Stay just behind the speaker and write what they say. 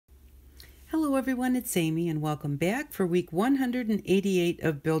Hello everyone, it's Amy and welcome back for week 188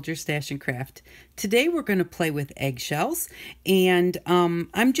 of Build Your Stash and Craft. Today we're going to play with eggshells and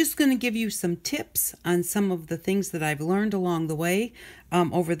I'm just going to give you some tips on some of the things that I've learned along the way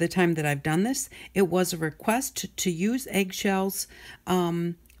over the time that I've done this. It was a request to use eggshells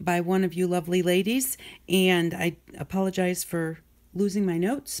by one of you lovely ladies, and I apologize for losing my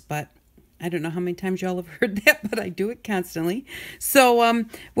notes, but I don't know how many times y'all have heard that, but I do it constantly. So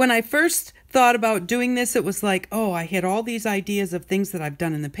when I first thought about doing this, it was like, oh, I had all these ideas of things that I've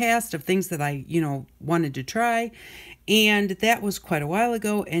done in the past, of things that I, wanted to try. And that was quite a while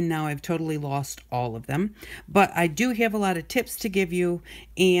ago, and now I've totally lost all of them. But I do have a lot of tips to give you,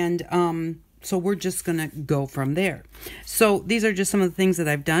 and so we're just going to go from there. So these are just some of the things that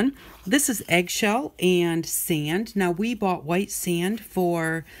I've done. This is eggshell and sand. Now we bought white sand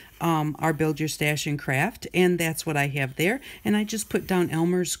for our Build Your Stash and Craft, and that's what I have there. And I just put down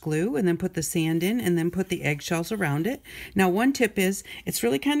Elmer's glue and then put the sand in and then put the eggshells around it. Now one tip is, it's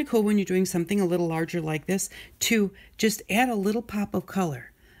really kind of cool when you're doing something a little larger like this to just add a little pop of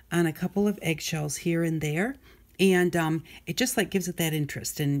color on a couple of eggshells here and there. And it just like gives it that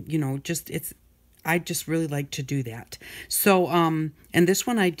interest, and I just really like to do that. So and this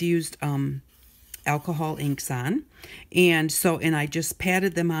one I used alcohol inks on, and I just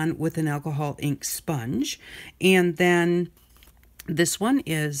patted them on with an alcohol ink sponge. And then this one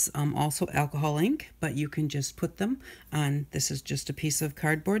is also alcohol ink, but you can just put them on. This is just a piece of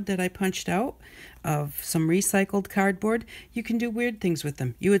cardboard that I punched out of some recycled cardboard. You can do weird things with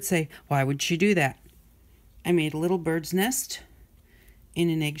them. You would say, why would she do that? I made a little bird's nest in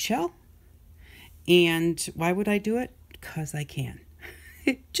an eggshell. And why would I do it? Because I can.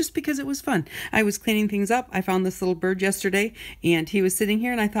 Just because it was fun. I was cleaning things up. I found this little bird yesterday, and he was sitting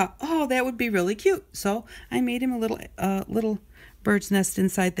here, and I thought, oh, that would be really cute. So I made him a little bird's nest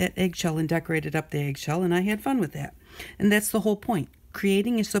inside that eggshell and decorated up the eggshell, and I had fun with that. And that's the whole point.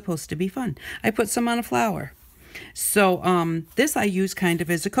 Creating is supposed to be fun. I put some on a flower. So this I use kind of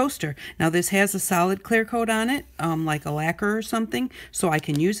as a coaster. Now this has a solid clear coat on it, like a lacquer or something, so I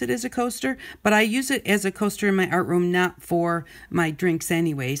can use it as a coaster, but I use it as a coaster in my art room, not for my drinks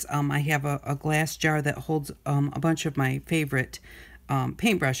anyways. I have a glass jar that holds a bunch of my favorite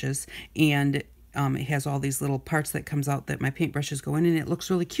paintbrushes, and it has all these little parts that comes out that my paintbrushes go in, and it looks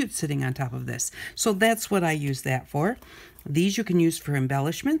really cute sitting on top of this. So that's what I use that for. These you can use for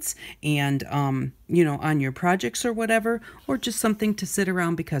embellishments and, on your projects or whatever, or just something to sit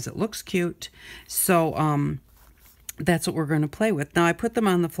around because it looks cute. So that's what we're going to play with. Now I put them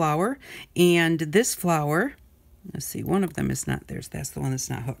on the flower, and this flower, let's see, one of them is not, that's the one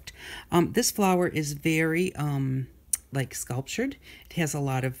that's not hooked. This flower is very like sculptured. It has a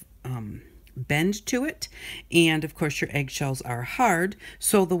lot of bend to it, and of course your eggshells are hard.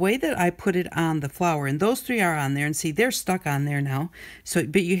 So the way that I put it on the flower, and those three are on there, and see, they're stuck on there now, so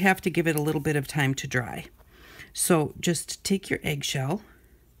but you have to give it a little bit of time to dry. So just take your eggshell,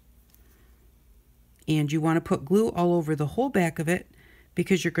 and you want to put glue all over the whole back of it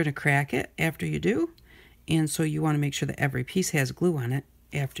because you're going to crack it after you do, and so you want to make sure that every piece has glue on it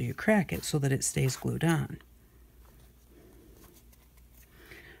after you crack it so that it stays glued on.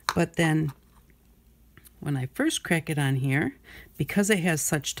 But then when I first crack it on here, because it has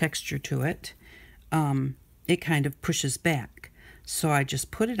such texture to it, it kind of pushes back. So I just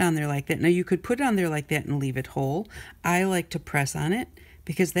put it on there like that. Now you could put it on there like that and leave it whole. I like to press on it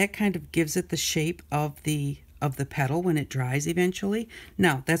because that kind of gives it the shape of the petal when it dries eventually.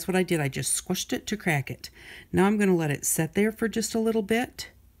 Now that's what I did. I just squished it to crack it. Now I'm going to let it set there for just a little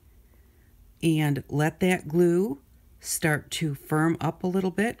bit and let that glue start to firm up a little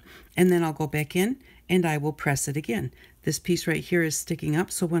bit, and then I'll go back in and I will press it again. This piece right here is sticking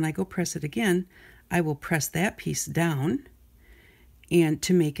up, so when I go press it again, I will press that piece down and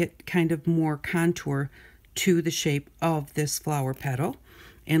to make it kind of more contour to the shape of this flower petal.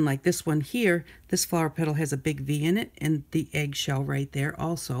 And like this one here, this flower petal has a big V in it, and the eggshell right there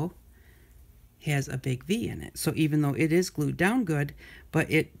also has a big V in it. So even though it is glued down good, but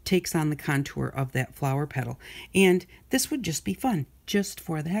it takes on the contour of that flower petal. And this would just be fun, just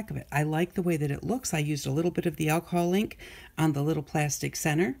for the heck of it. I like the way that it looks. I used a little bit of the alcohol ink on the little plastic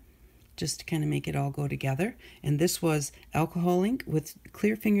center just to kind of make it all go together. And this was alcohol ink with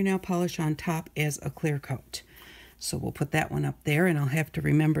clear fingernail polish on top as a clear coat. So we'll put that one up there, and I'll have to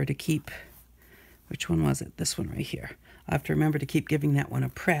remember to keep, which one was it? This one right here. I'll have to remember to keep giving that one a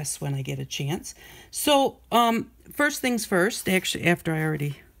press when I get a chance. So first things first, actually after I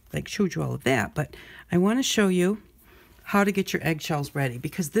already showed you all of that, but I want to show you how to get your eggshells ready,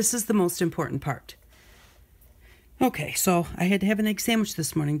 because this is the most important part. Okay, so I had to have an egg sandwich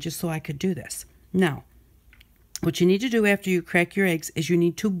this morning just so I could do this. Now, what you need to do after you crack your eggs is you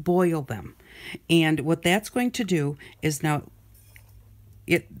need to boil them. And what that's going to do is now,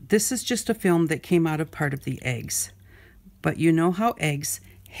 this is just a film that came out of part of the eggs. But you know how eggs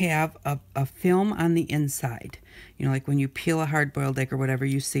have a film on the inside. You know, like when you peel a hard-boiled egg or whatever,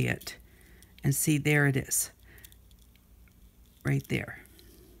 you see it. And see, there it is. Right there.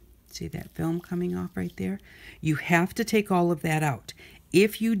 See that film coming off right there? You have to take all of that out.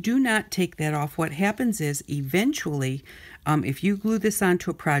 If you do not take that off, what happens is eventually, if you glue this onto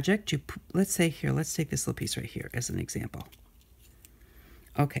a project, let's say here, let's take this little piece right here as an example.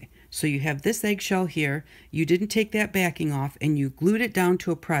 Okay, so you have this eggshell here. You didn't take that backing off and you glued it down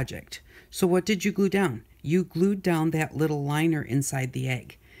to a project. So what did you glue down? You glued down that little liner inside the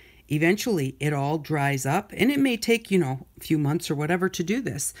egg. Eventually, it all dries up, and it may take, you know, a few months or whatever to do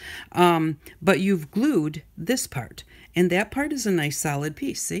this. But you've glued this part, and that part is a nice solid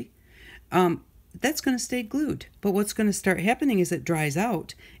piece, see? That's going to stay glued. But what's going to start happening as it dries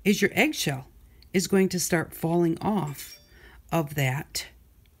out is your eggshell is going to start falling off of that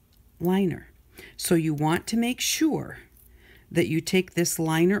liner. So you want to make sure that you take this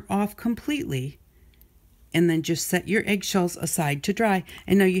liner off completely and then just set your eggshells aside to dry.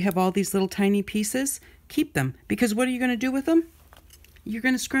 And now you have all these little tiny pieces. Keep them, because what are you going to do with them? You're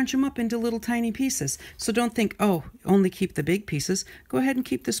going to scrunch them up into little tiny pieces. So don't think, oh, only keep the big pieces. Go ahead and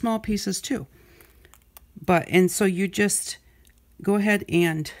keep the small pieces too. And so you just go ahead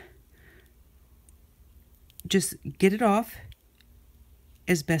and just get it off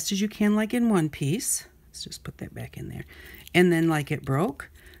as best as you can, like in one piece. Let's just put that back in there. And then like it broke.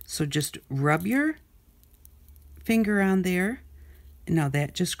 So just rub your finger on there. Now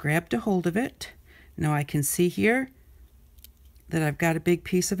that just grabbed a hold of it. Now I can see here that I've got a big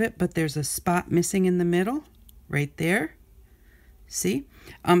piece of it, but there's a spot missing in the middle right there. See?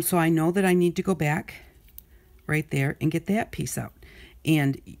 So I know that I need to go back right there and get that piece out.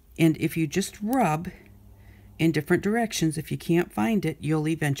 And if you just rub in different directions, if you can't find it, you'll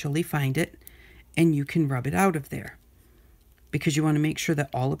eventually find it and you can rub it out of there, because you want to make sure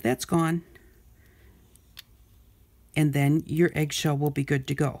that all of that's gone. And then your eggshell will be good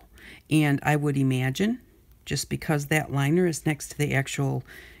to go. And I would imagine, just because that liner is next to the actual,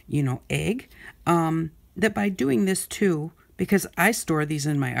 you know, egg, that by doing this too, because I store these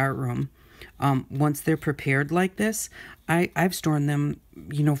in my art room, once they're prepared like this, I've stored them,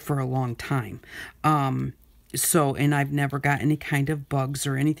 you know, for a long time. And I've never got any kind of bugs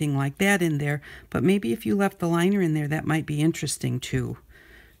or anything like that in there. But maybe if you left the liner in there, that might be interesting to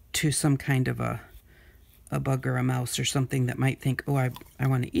some kind of a bug or a mouse or something that might think, oh, I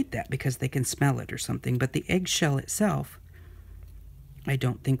want to eat that because they can smell it or something. But the eggshell itself, I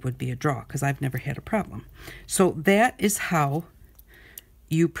don't think would be a draw, because I've never had a problem. So that is how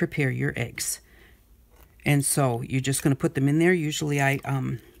you prepare your eggs. And so you're just going to put them in there. Usually I,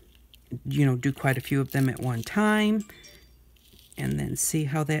 you know, do quite a few of them at one time. And then see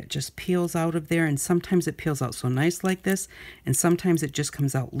how that just peels out of there. And sometimes it peels out so nice like this. And sometimes it just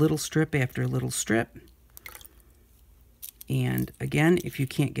comes out little strip after little strip. And again, if you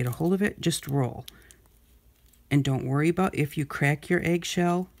can't get a hold of it, just roll. And don't worry about if you crack your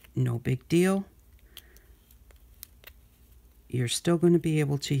eggshell, no big deal. You're still going to be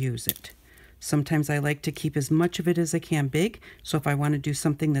able to use it. Sometimes I like to keep as much of it as I can big. So if I want to do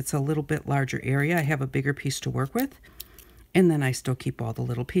something that's a little bit larger area, I have a bigger piece to work with. And then I still keep all the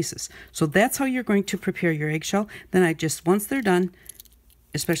little pieces. So that's how you're going to prepare your eggshell. Then I just, once they're done,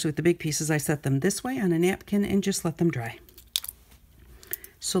 especially with the big pieces, I set them this way on a napkin and just let them dry.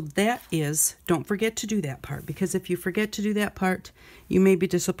 So that is, don't forget to do that part, because if you forget to do that part, you may be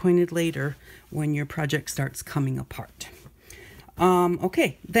disappointed later when your project starts coming apart.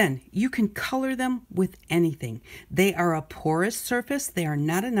 Okay, then you can color them with anything. They are a porous surface. They are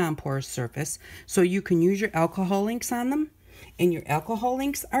not a non-porous surface. So you can use your alcohol inks on them, and your alcohol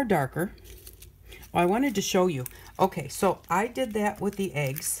inks are darker. Oh, I wanted to show you. Okay, so I did that with the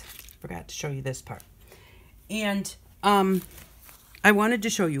eggs. Forgot to show you this part. And I wanted to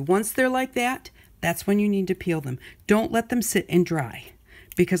show you, once they're like that, that's when you need to peel them. Don't let them sit and dry,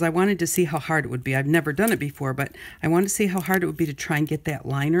 because I wanted to see how hard it would be. I've never done it before, but I wanted to see how hard it would be to try and get that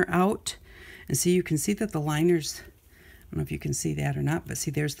liner out. And see, you can see that the liner's, I don't know if you can see that or not, but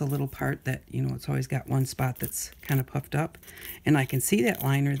see, there's the little part that, you know, it's always got one spot that's kind of puffed up. And I can see that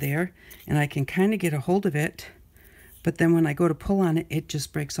liner there, and I can kind of get a hold of it. But then when I go to pull on it, it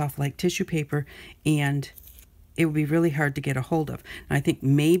just breaks off like tissue paper, and it would be really hard to get a hold of. And I think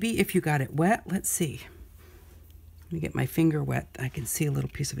maybe if you got it wet, let's see. Let me get my finger wet. I can see a little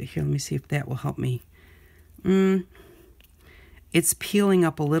piece of it here. Let me see if that will help me It's peeling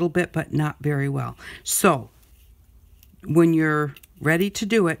up a little bit, but not very well. So when you're ready to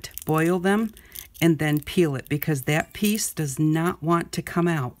do it, boil them and then peel it, because that piece does not want to come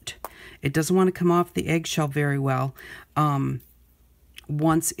out. It doesn't want to come off the eggshell very well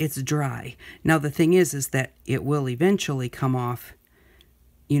once it's dry. Now the thing is that it will eventually come off,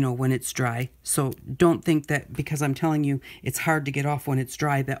 you know, when it's dry. So don't think that because I'm telling you it's hard to get off when it's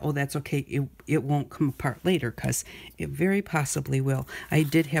dry that, oh, that's okay, it won't come apart later, because it very possibly will. I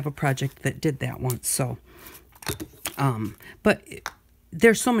did have a project that did that once. So but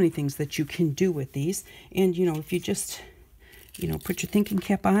there's so many things that you can do with these, and you know, if you just, you know, put your thinking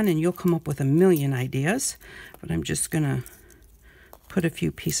cap on and you'll come up with a million ideas. But I'm just gonna put a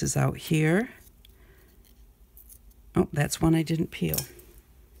few pieces out here. Oh, that's one I didn't peel.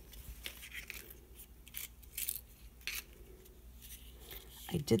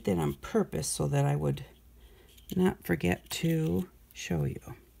 I did that on purpose so that I would not forget to show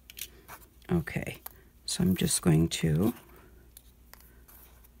you. Okay, so I'm just going to,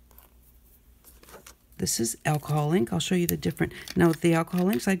 this is alcohol ink. I'll show you the different. Now with the alcohol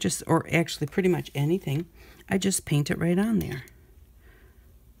inks, I just, or actually pretty much anything, I just paint it right on there.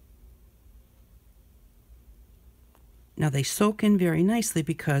 Now they soak in very nicely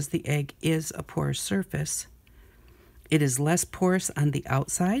because the egg is a porous surface. It is less porous on the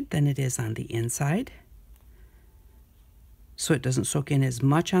outside than it is on the inside. So it doesn't soak in as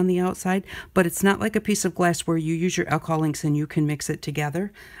much on the outside, but it's not like a piece of glass where you use your alcohol inks and you can mix it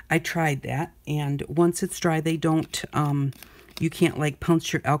together. I tried that, and once it's dry, they don't, you can't like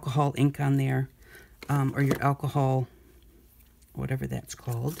pounce your alcohol ink on there, or your alcohol, whatever that's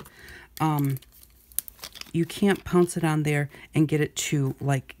called. You can't pounce it on there and get it to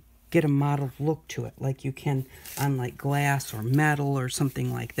like get a mottled look to it like you can on like glass or metal or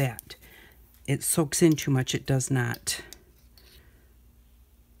something like that. It soaks in too much. It does not.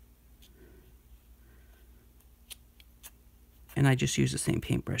 And I just use the same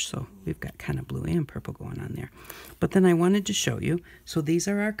paintbrush, so we've got kind of blue and purple going on there. But then I wanted to show you, so these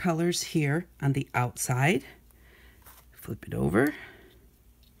are our colors here on the outside. Flip it over.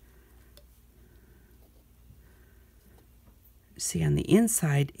 See, on the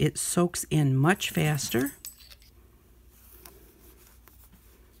inside, it soaks in much faster.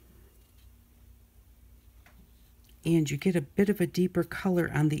 And you get a bit of a deeper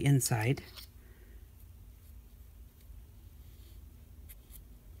color on the inside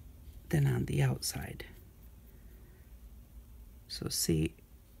than on the outside. So see,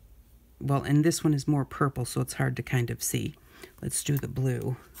 well, and this one is more purple, so it's hard to kind of see. Let's do the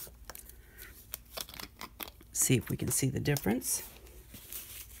blue. See if we can see the difference.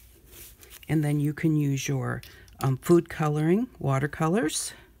 And then you can use your food coloring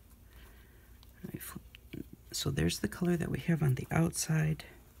watercolors. So there's the color that we have on the outside.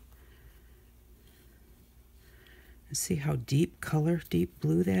 And see how deep color, deep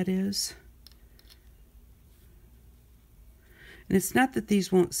blue that is. And it's not that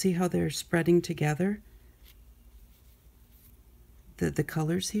these won't, see how they're spreading together, the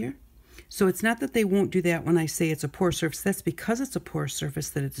colors here. So it's not that they won't do that when I say it's a porous surface. That's because it's a porous surface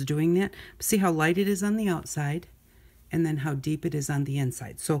that it's doing that. See how light it is on the outside and then how deep it is on the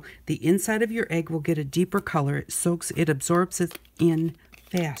inside. So the inside of your egg will get a deeper color. It soaks, it absorbs it in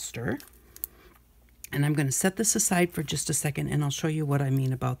faster. And I'm going to set this aside for just a second and I'll show you what I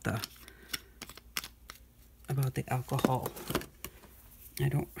mean about the alcohol. I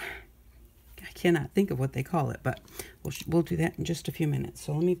cannot think of what they call it, but we'll do that in just a few minutes.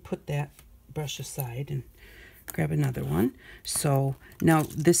 So let me put that brush aside and grab another one. So now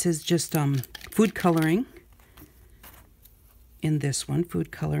this is just food coloring in this one,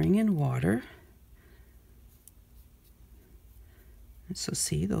 food coloring in water. And so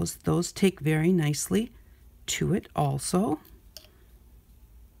see, those take very nicely to it also.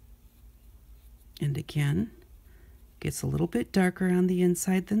 And again, gets a little bit darker on the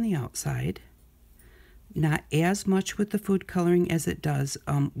inside than the outside. Not as much with the food coloring as it does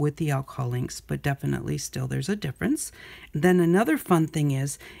with the alcohol inks, but definitely still there's a difference. Then another fun thing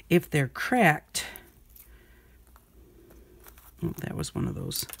is if they're cracked, oh, that was one of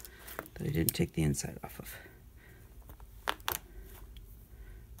those that I didn't take the inside off of.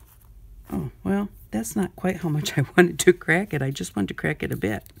 Oh, well, that's not quite how much I wanted to crack it. I just wanted to crack it a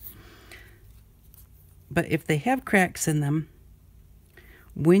bit. But if they have cracks in them,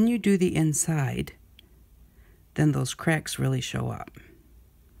 when you do the inside, then those cracks really show up.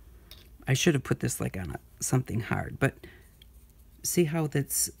 I should have put this like on something hard, but see how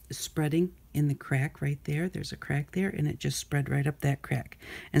that's spreading in the crack right there. There's a crack there, and it just spread right up that crack.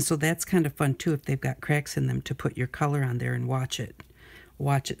 And so that's kind of fun too if they've got cracks in them to put your color on there and watch it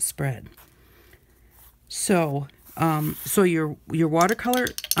spread. So so your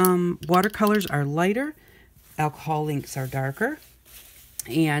watercolors are lighter, alcohol inks are darker,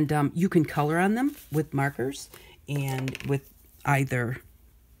 and you can color on them with markers and with either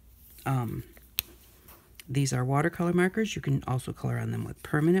these are watercolor markers. You can also color on them with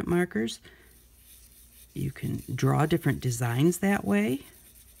permanent markers. You can draw different designs that way.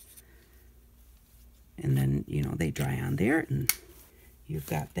 And then, you know, they dry on there and you've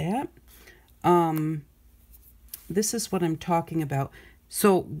got that. This is what I'm talking about.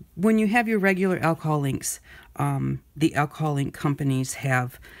 So when you have your regular alcohol inks, the alcohol ink companies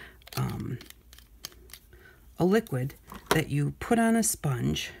have a liquid that you put on a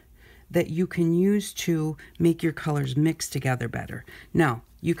sponge that you can use to make your colors mix together better. Now,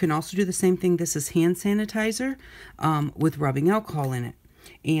 you can also do the same thing. This is hand sanitizer with rubbing alcohol in it.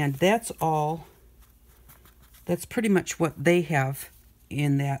 And that's pretty much what they have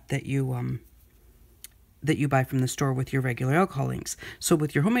in that you buy from the store with your regular alcohol inks. So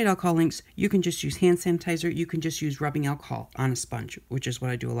with your homemade alcohol inks, you can just use hand sanitizer. You can just use rubbing alcohol on a sponge, which is what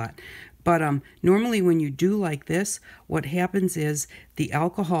I do a lot. But normally when you do like this, what happens is the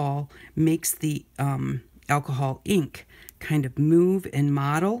alcohol makes the alcohol ink kind of move and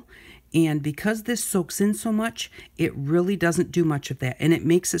model. And because this soaks in so much, it really doesn't do much of that. And it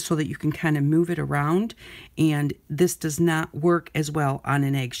makes it so that you can kind of move it around. And this does not work as well on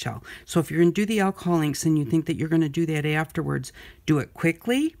an eggshell. So if you're going to do the alcohol inks and you think that you're going to do that afterwards, do it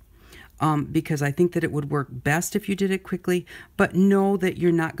quickly. Because I think that it would work best if you did it quickly. But know that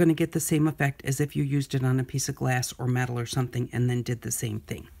you're not going to get the same effect as if you used it on a piece of glass or metal or something and then did the same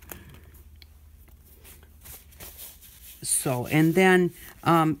thing. So, and then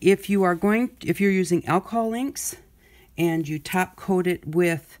if you're using alcohol inks and you top coat it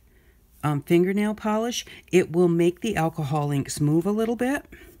with fingernail polish, it will make the alcohol inks move a little bit.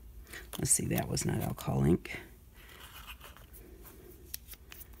 Let's see, that was not alcohol ink.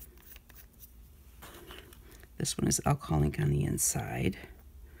 This one is alcohol ink on the inside.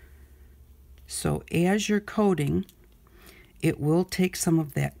 So as you're coating, it will take some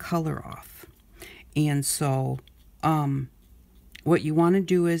of that color off. And so what you want to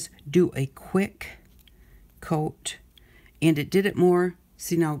do is do a quick coat, and it did it more.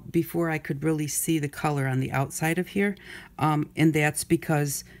 See, now before I could really see the color on the outside of here, and that's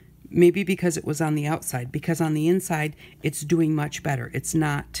maybe because it was on the outside, because on the inside it's doing much better. It's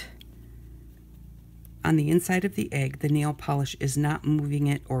not on the inside of the egg, the nail polish is not moving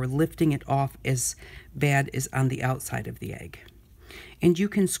it or lifting it off as bad as on the outside of the egg. And you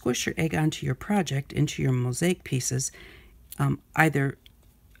can squish your egg onto your project, into your mosaic pieces, either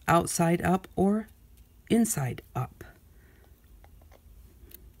outside up or inside up.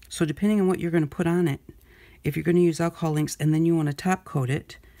 So depending on what you're going to put on it, if you're going to use alcohol inks and then you want to top coat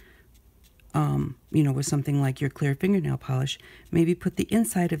it, you know, with something like your clear fingernail polish, maybe put the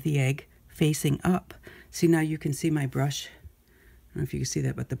inside of the egg facing up. See, now you can see my brush. I don't know if you can see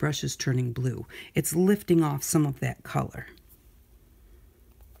that, but the brush is turning blue. It's lifting off some of that color.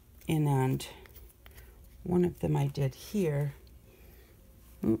 And one of them I did here.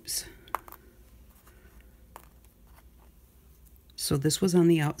 Oops. So this was on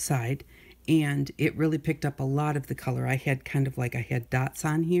the outside, and it really picked up a lot of the color. I had I had dots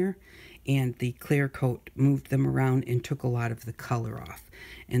on here, and the clear coat moved them around and took a lot of the color off.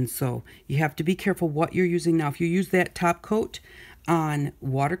 And so you have to be careful what you're using. Now, if you use that top coat on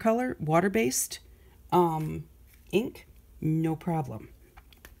water-based ink, no problem.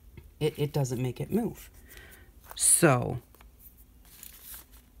 It doesn't make it move. So,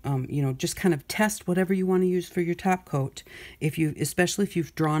 you know, just kind of test whatever you want to use for your top coat. Especially if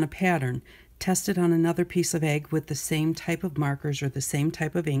you've drawn a pattern, test it on another piece of egg with the same type of markers or the same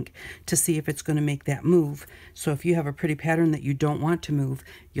type of ink to see if it's going to make that move. So if you have a pretty pattern that you don't want to move,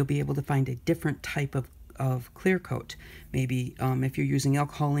 you'll be able to find a different type of clear coat. Maybe if you're using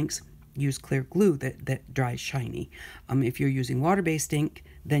alcohol inks, use clear glue that dries shiny. If you're using water-based ink,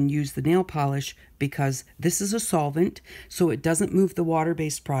 then use the nail polish, because this is a solvent, so it doesn't move the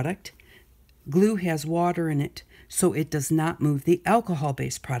water-based product. Glue has water in it, so it does not move the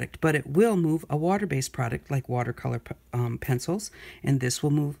alcohol-based product, but it will move a water-based product like watercolor pencils, and this will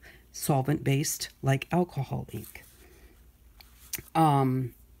move solvent-based like alcohol ink.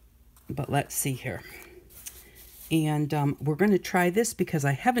 But let's see here. And we're going to try this because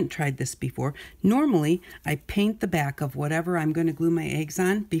I haven't tried this before. Normally, I paint the back of whatever I'm going to glue my eggs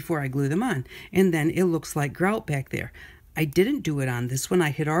on before I glue them on. And then it looks like grout back there. I didn't do it on this one.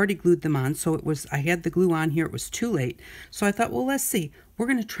 I had already glued them on, so I had the glue on here. It was too late. So I thought, well, let's see. We're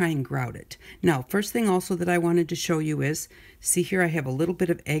going to try and grout it. Now, first thing also that I wanted to show you is, see here I have a little bit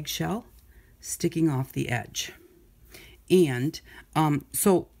of eggshell sticking off the edge. And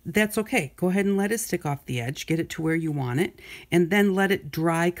so that's okay. Go ahead and let it stick off the edge. Get it to where you want it. And then let it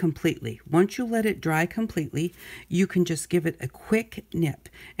dry completely. Once you let it dry completely, you can just give it a quick nip.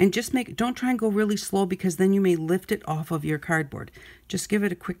 And just don't try and go really slow, because then you may lift it off of your cardboard. Just give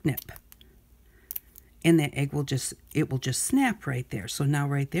it a quick nip. And that egg will just snap right there. So now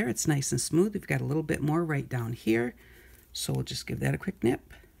right there, it's nice and smooth. We've got a little bit more right down here. So we'll just give that a quick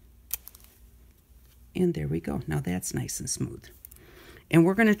nip. And there we go. Now that's nice and smooth. And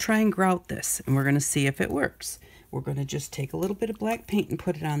we're going to try and grout this, and we're going to see if it works. We're going to just take a little bit of black paint and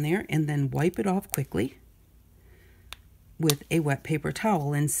put it on there, and then wipe it off quickly with a wet paper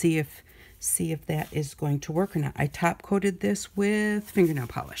towel and see if that is going to work or not. I top coated this with fingernail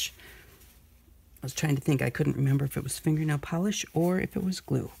polish. I was trying to think. I couldn't remember if it was fingernail polish or if it was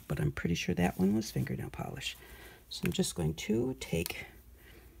glue, but I'm pretty sure that one was fingernail polish. So I'm just going to take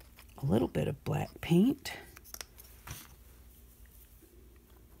a little bit of black paint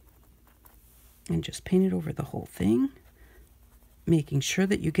and just paint it over the whole thing, making sure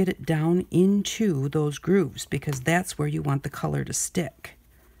that you get it down into those grooves, because that's where you want the color to stick.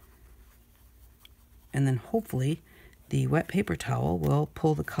 And then hopefully the wet paper towel will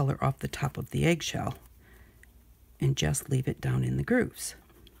pull the color off the top of the eggshell and just leave it down in the grooves.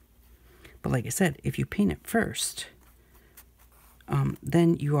 But like I said, if you paint it first,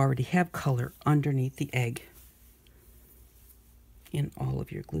 then you already have color underneath the egg in all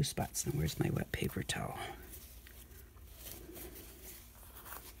of your glue spots. Now where's my wet paper towel?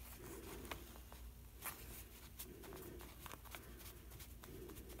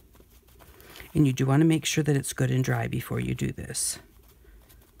 And you do want to make sure that it's good and dry before you do this.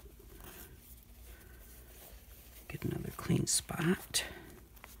 Get another clean spot.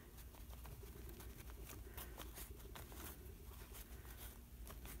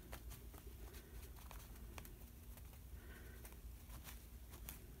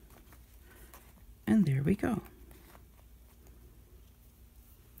 And there we go.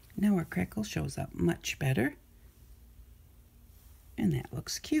 Now our crackle shows up much better. And that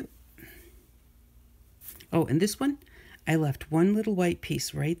looks cute. Oh, and this one, I left one little white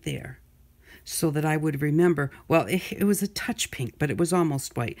piece right there so that I would remember. Well, it was a touch pink, but it was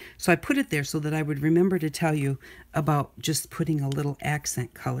almost white. So I put it there so that I would remember to tell you about just putting a little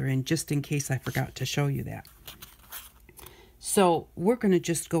accent color in, just in case I forgot to show you that. So we're going to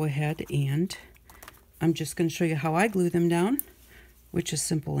just go ahead and I'm just going to show you how I glue them down, which is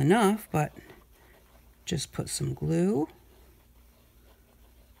simple enough, but just put some glue.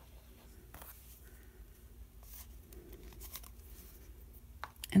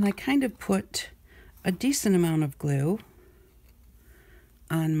 And I kind of put a decent amount of glue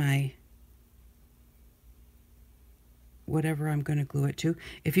on my whatever I'm going to glue it to.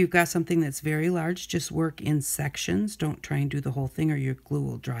 If you've got something that's very large, just work in sections. Don't try and do the whole thing, or your glue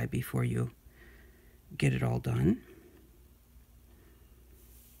will dry before you get it all done.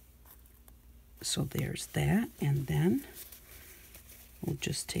 So there's that, and then we'll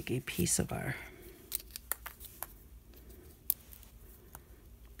just take a piece of our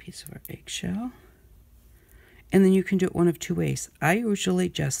eggshell, and then you can do it one of two ways. I usually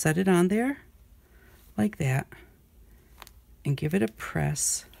just set it on there like that and give it a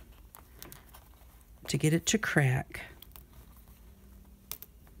press to get it to crack.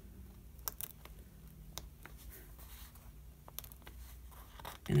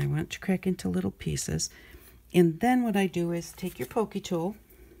 And I want it to crack into little pieces. And then what I do is take your pokey tool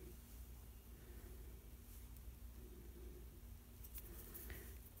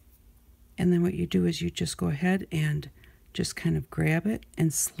and then what you do is you just go ahead and just kind of grab it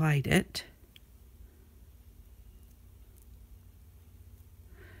and slide it.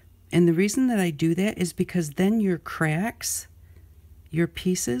 And the reason that I do that is because then your cracks, your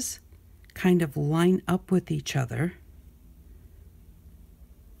pieces, kind of line up with each other.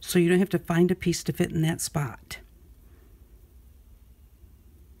 So you don't have to find a piece to fit in that spot.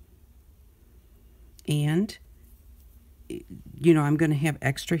 And you know, I'm going to have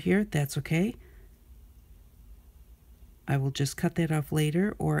extra here. That's okay. I will just cut that off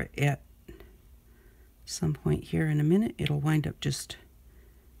later, or at some point here in a minute. It'll wind up just,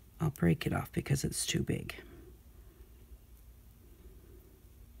 I'll break it off because it's too big.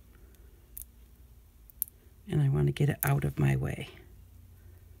 And I want to get it out of my way.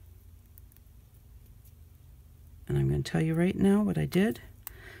 And I'm going to tell you right now what I did.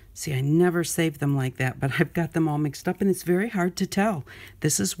 See, I never save them like that, but I've got them all mixed up and it's very hard to tell.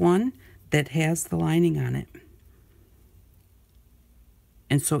 This is one that has the lining on it.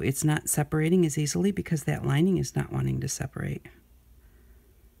 And so it's not separating as easily because that lining is not wanting to separate.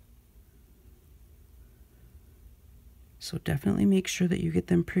 So definitely make sure that you get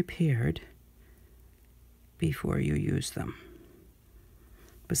them prepared before you use them.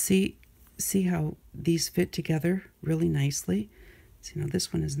 But see how these fit together really nicely? See, now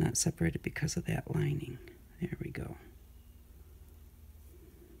this one is not separated because of that lining. There we go.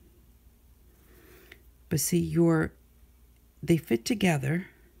 But see, they fit together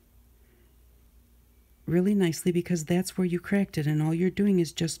really nicely because that's where you cracked it, and all you're doing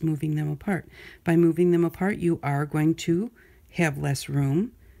is just moving them apart. By moving them apart, you are going to have less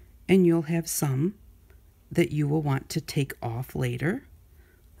room, and you'll have some that you will want to take off later,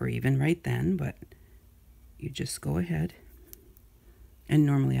 or even right then, but you just go ahead. And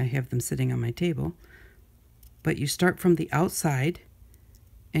normally I have them sitting on my table, but you start from the outside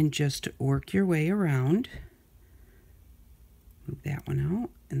and just work your way around. Move that one out,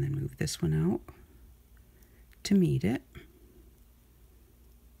 and then move this one out to meet it.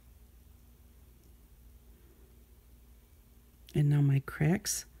 And now my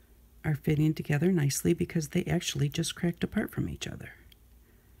cracks are fitting together nicely because they actually just cracked apart from each other.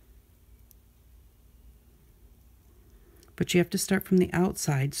 But you have to start from the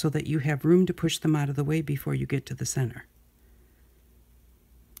outside so that you have room to push them out of the way before you get to the center.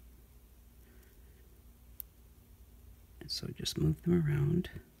 And so just move them around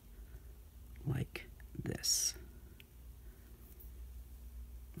like this.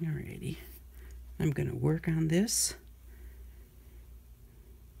 Alrighty, I'm going to work on this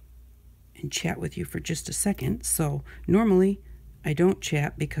and chat with you for just a second. So normally I don't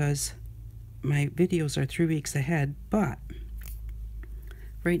chat because my videos are 3 weeks ahead, but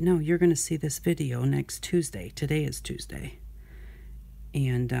right now you're going to see this video next Tuesday. Today is Tuesday.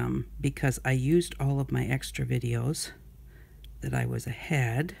 And because I used all of my extra videos that I was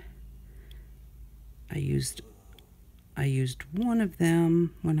ahead, I used one of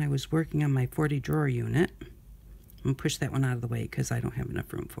them when I was working on my 40 drawer unit. I'm going to push that one out of the way because I don't have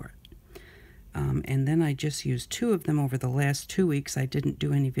enough room for it. And then I just used 2 of them over the last 2 weeks. I didn't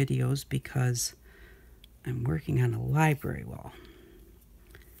do any videos because I'm working on a library wall.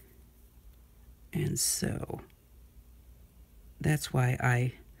 And so that's why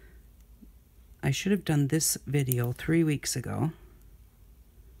I should have done this video 3 weeks ago,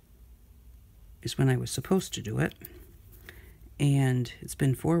 is when I was supposed to do it. And it's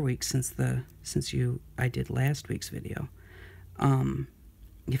been 4 weeks since I did last week's video.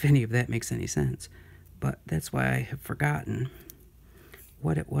 If any of that makes any sense. But that's why I have forgotten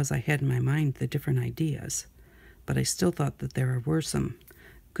what it was I had in my mind, the different ideas. But I still thought that there were some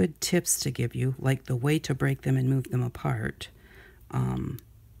good tips to give you, like the way to break them and move them apart.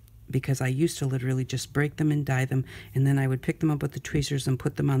 Because I used to literally just break them and dye them, and then I would pick them up with the tweezers and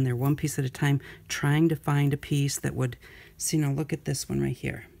put them on there one piece at a time, trying to find a piece that would, see, now look at this one right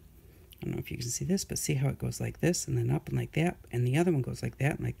here. I don't know if you can see this, but see how it goes like this and then up and like that, and the other one goes like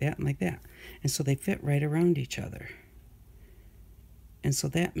that and like that and like that. And so they fit right around each other. And so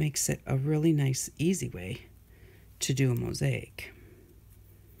that makes it a really nice, easy way to do a mosaic.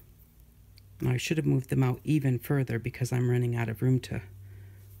 Now I should have moved them out even further because I'm running out of room to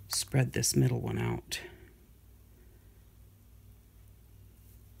spread this middle one out.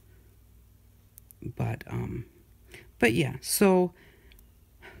 But yeah, so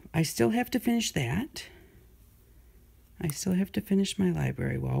I still have to finish that. I still have to finish my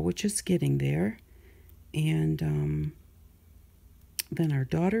library wall, which is getting there. And then our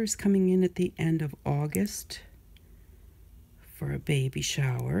daughter is coming in at the end of August for a baby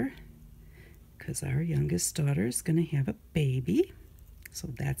shower, because our youngest daughter is going to have a baby. So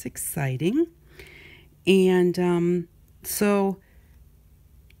that's exciting. And so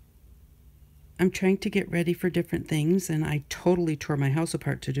I'm trying to get ready for different things, and I totally tore my house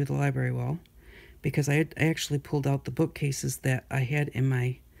apart to do the library wall because I actually pulled out the bookcases that I had in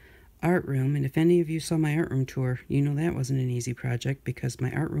my art room. And if any of you saw my art room tour, you know that wasn't an easy project because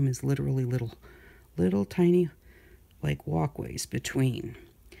my art room is literally little tiny like walkways between.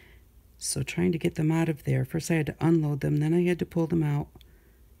 So trying to get them out of there, first I had to unload them, then I had to pull them out,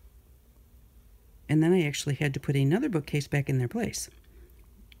 and then I actually had to put another bookcase back in their place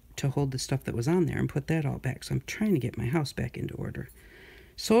to hold the stuff that was on there and put that all back. So I'm trying to get my house back into order.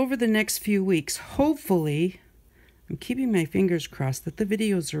 So over the next few weeks, hopefully, I'm keeping my fingers crossed that the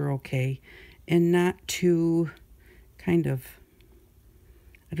videos are okay and not too kind of,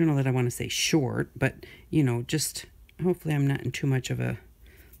 I don't know that I want to say short, but, you know, just hopefully I'm not in too much of a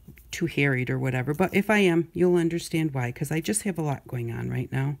too harried or whatever. But if I am, you'll understand why, because I just have a lot going on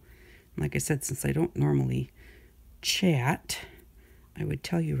right now. Like I said, since I don't normally chat, I would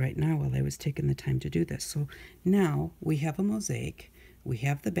tell you right now while I was taking the time to do this. So now we have a mosaic, we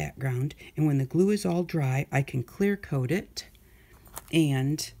have the background, and when the glue is all dry, I can clear coat it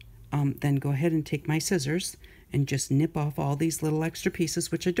and then go ahead and take my scissors and just nip off all these little extra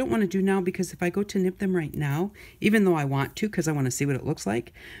pieces, which I don't want to do now because if I go to nip them right now, even though I want to because I want to see what it looks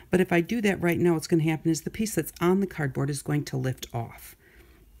like, but if I do that right now, what's going to happen is the piece that's on the cardboard is going to lift off.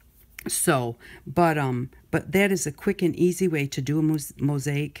 So, but that is a quick and easy way to do a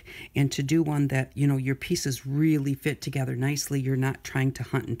mosaic and to do one that, you know, your pieces really fit together nicely. You're not trying to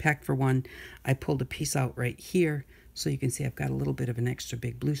hunt and peck for one. I pulled a piece out right here, so you can see I've got a little bit of an extra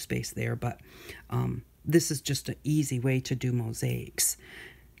big blue space there, but this is just an easy way to do mosaics.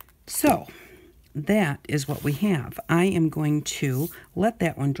 So that is what we have. I am going to let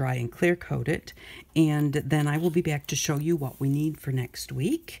that one dry and clear coat it, and then I will be back to show you what we need for next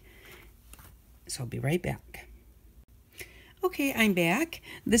week. So I'll be right back. Okay, I'm back.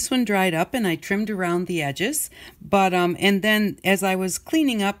 This one dried up and I trimmed around the edges, but and then as I was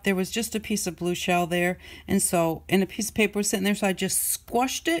cleaning up, there was just a piece of blue shell there, and a piece of paper was sitting there, so I just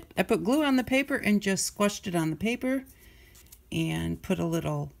squashed it. I put glue on the paper and just squashed it on the paper and put a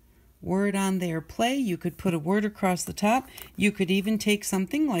little word on there, play. You could put a word across the top. You could even take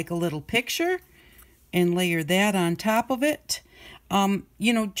something like a little picture and layer that on top of it.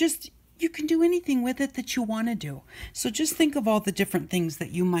 You know, you can do anything with it that you want to do. So just think of all the different things that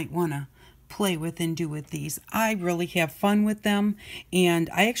you might want to play with and do with these. I really have fun with them.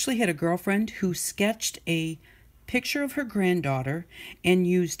 And I actually had a girlfriend who sketched a picture of her granddaughter and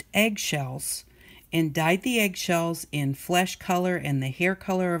used eggshells and dyed the eggshells in flesh color and the hair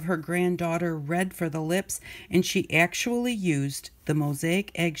color of her granddaughter red for the lips, and she actually used the mosaic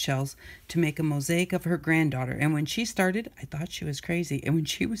eggshells to make a mosaic of her granddaughter. And when she started, I thought she was crazy, and when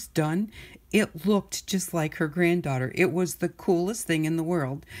she was done, it looked just like her granddaughter. It was the coolest thing in the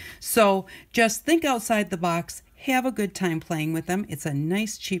world. So just think outside the box, have a good time playing with them. It's a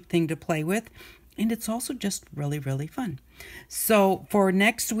nice cheap thing to play with, and it's also just really, really fun. So for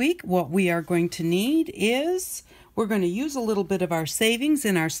next week, what we are going to need is we're going to use a little bit of our savings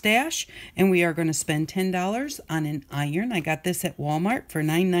in our stash, and we are going to spend $10 on an iron. I got this at Walmart for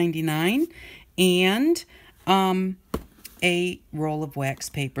 $9.99, and a roll of wax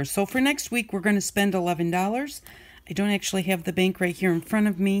paper. So for next week, we're going to spend $11. I don't actually have the bank right here in front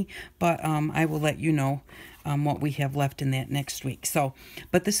of me, but I will let you know what we have left in that next week. So,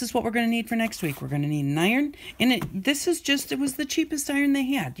 but this is what we're going to need for next week. We're going to need an iron, and it was the cheapest iron they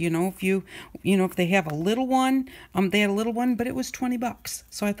had. You know, if they have a little one, they had a little one, but it was $20.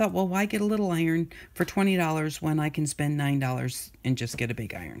 So I thought, well, why get a little iron for $20 when I can spend $9 and just get a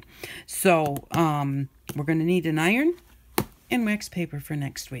big iron? So, we're going to need an iron and wax paper for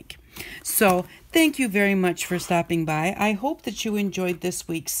next week. So thank you very much for stopping by. I hope that you enjoyed this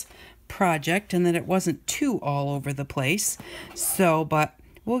week's project and that it wasn't too all over the place. So, but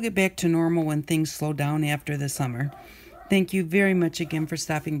we'll get back to normal when things slow down after the summer. Thank you very much again for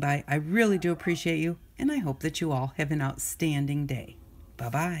stopping by. I really do appreciate you, and I hope that you all have an outstanding day.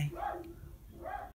 Bye-bye.